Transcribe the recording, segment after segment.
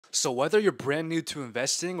So whether you're brand new to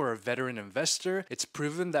investing or a veteran investor, it's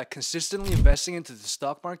proven that consistently investing into the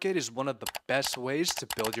stock market is one of the best ways to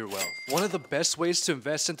build your wealth. One of the best ways to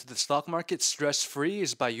invest into the stock market stress-free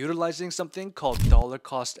is by utilizing something called dollar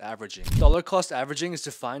cost averaging. Dollar cost averaging is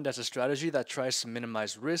defined as a strategy that tries to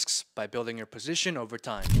minimize risks by building your position over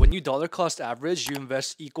time. When you dollar cost average, you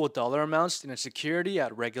invest equal dollar amounts in a security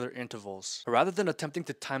at regular intervals. Rather than attempting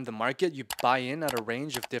to time the market, you buy in at a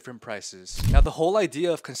range of different prices. Now, the whole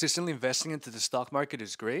idea of consistently investing into the stock market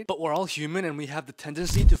is great, but we're all human and we have the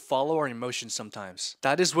tendency to follow our emotions sometimes.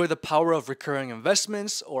 That is where the power of recurring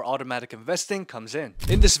investments or automatic investing comes in.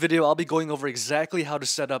 In this video, I'll be going over exactly how to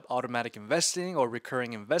set up automatic investing or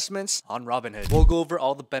recurring investments on Robinhood. We'll go over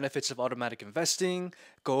all the benefits of automatic investing,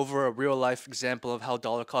 go over a real life example of how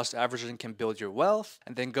dollar cost averaging can build your wealth,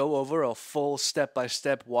 and then go over a full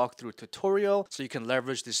step-by-step walkthrough tutorial so you can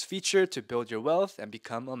leverage this feature to build your wealth and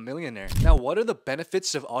become a millionaire. Now, what are the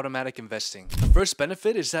benefits of automatic investing? The first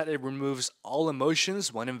benefit is that it removes all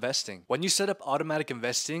emotions when investing. When you set up automatic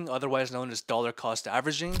investing, otherwise known as dollar cost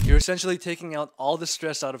averaging, you're essentially taking out all the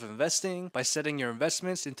stress out of investing by setting your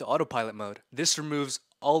investments into autopilot mode. This removes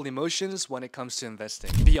all emotions when it comes to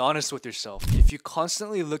investing. Be honest with yourself. If you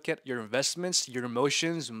constantly look at your investments, your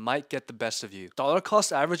emotions might get the best of you. Dollar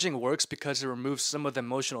cost averaging works because it removes some of the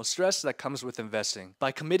emotional stress that comes with investing.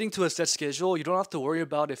 By committing to a set schedule, you don't have to worry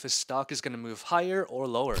about if a stock is going to move higher or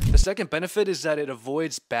lower. The second benefit is that it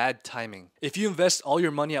avoids bad timing. If you invest all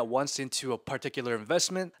your money at once into a particular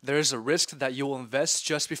investment, there is a risk that you will invest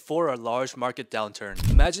just before a large market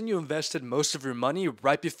downturn. Imagine you invested most of your money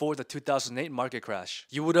right before the 2008 market crash.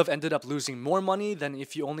 You would have ended up losing more money than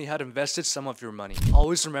if you only had invested some of your money.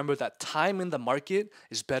 Always remember that time in the market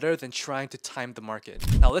is better than trying to time the market.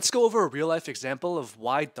 Now let's go over a real life example of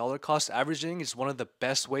why dollar cost averaging is one of the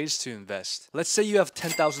best ways to invest. Let's say you have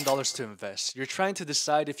 $10,000 to invest. You're trying to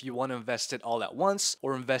decide if you want to invest it all at once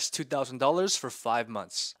or invest $2,000 for 5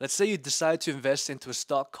 months. Let's say you decide to invest into a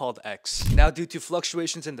stock called X. Now, due to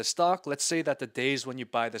fluctuations in the stock, let's say that the days when you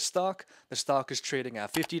buy the stock is trading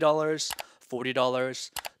at $50,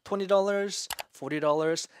 $40, $20,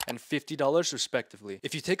 $40, and $50 respectively.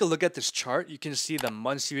 If you take a look at this chart, you can see the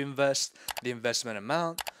months you invest, the investment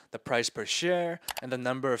amount, the price per share, and the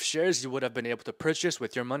number of shares you would have been able to purchase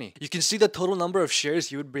with your money. You can see the total number of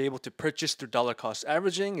shares you would be able to purchase through dollar cost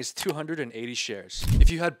averaging is 280 shares. If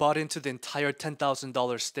you had bought into the entire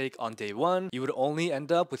 $10,000 stake on day one, you would only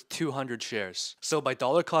end up with 200 shares. So by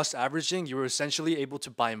dollar cost averaging, you were essentially able to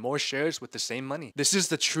buy more shares with the same money. This is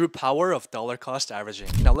the true power of dollar cost averaging.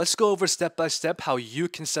 Now let's go over step by step how you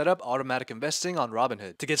can set up automatic investing on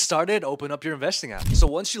Robinhood. To get started, open up your investing app. So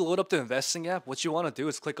once you load up the investing app, what you want to do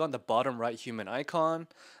is click on the bottom right human icon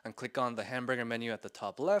and click on the hamburger menu at the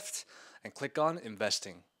top left and click on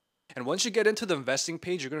investing. And once you get into the investing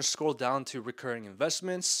page, you're going to scroll down to recurring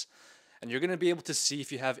investments and you're going to be able to see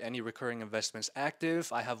if you have any recurring investments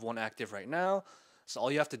active. I have one active right now. So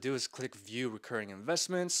all you have to do is click view recurring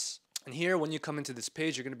investments. And here, when you come into this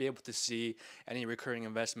page, you're going to be able to see any recurring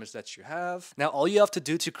investments that you have. Now, all you have to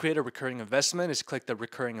do to create a recurring investment is click the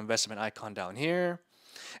recurring investment icon down here.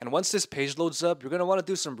 And once this page loads up, you're going to want to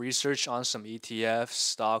do some research on some ETFs,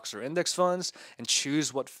 stocks, or index funds and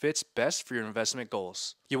choose what fits best for your investment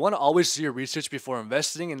goals. You want to always do your research before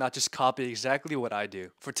investing and not just copy exactly what I do.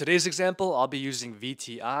 For today's example, I'll be using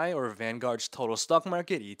VTI or Vanguard's Total Stock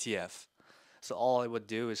Market ETF. So all I would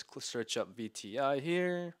do is search up VTI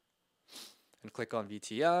here and click on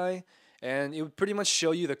VTI. And it would pretty much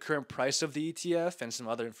show you the current price of the ETF and some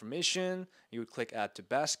other information. You would click add to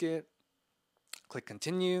basket. Click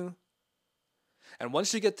continue. And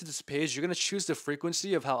once you get to this page, you're going to choose the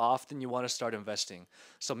frequency of how often you want to start investing.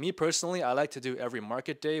 So me personally, I like to do every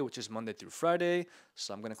market day, which is Monday through Friday.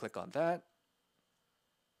 So I'm going to click on that.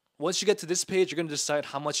 Once you get to this page, you're going to decide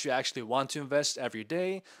how much you actually want to invest every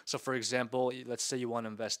day. So for example, let's say you want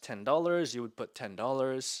to invest $10, you would put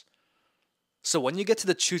 $10. So when you get to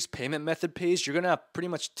the choose payment method page, you're going to have pretty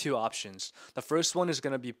much two options. The first one is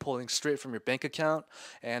going to be pulling straight from your bank account,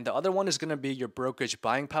 and the other one is going to be your brokerage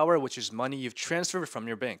buying power, which is money you've transferred from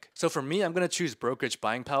your bank. So for me, I'm going to choose brokerage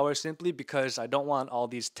buying power simply because I don't want all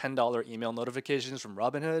these $10 email notifications from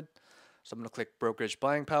Robinhood. So I'm going to click brokerage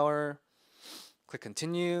buying power, click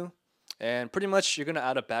continue, and pretty much you're going to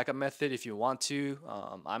add a backup method if you want to.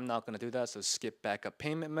 I'm not going to do that, so skip backup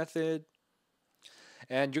payment method.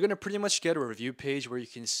 And you're going to pretty much get a review page where you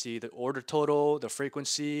can see the order total, the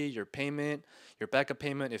frequency, your payment, your backup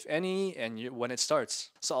payment, if any, and when it starts.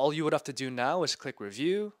 So all you would have to do now is click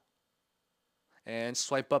review and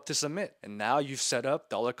swipe up to submit. And now you've set up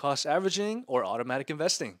dollar cost averaging or automatic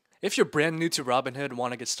investing. If you're brand new to Robinhood and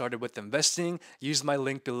want to get started with investing, use my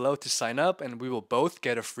link below to sign up and we will both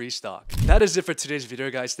get a free stock. That is it for today's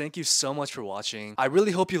video, guys. Thank you so much for watching. I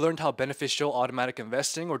really hope you learned how beneficial automatic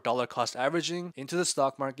investing or dollar cost averaging into the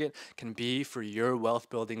stock market can be for your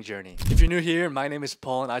wealth building journey. If you're new here, my name is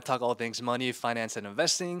Paul and I talk all things money, finance, and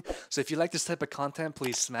investing. So if you like this type of content,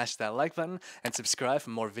 please smash that like button and subscribe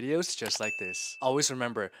for more videos just like this. Always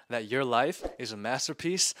remember that your life is a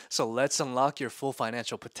masterpiece, so let's unlock your full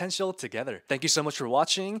financial potential together. Thank you so much for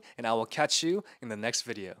watching, and I will catch you in the next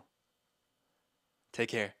video. Take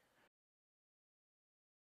care.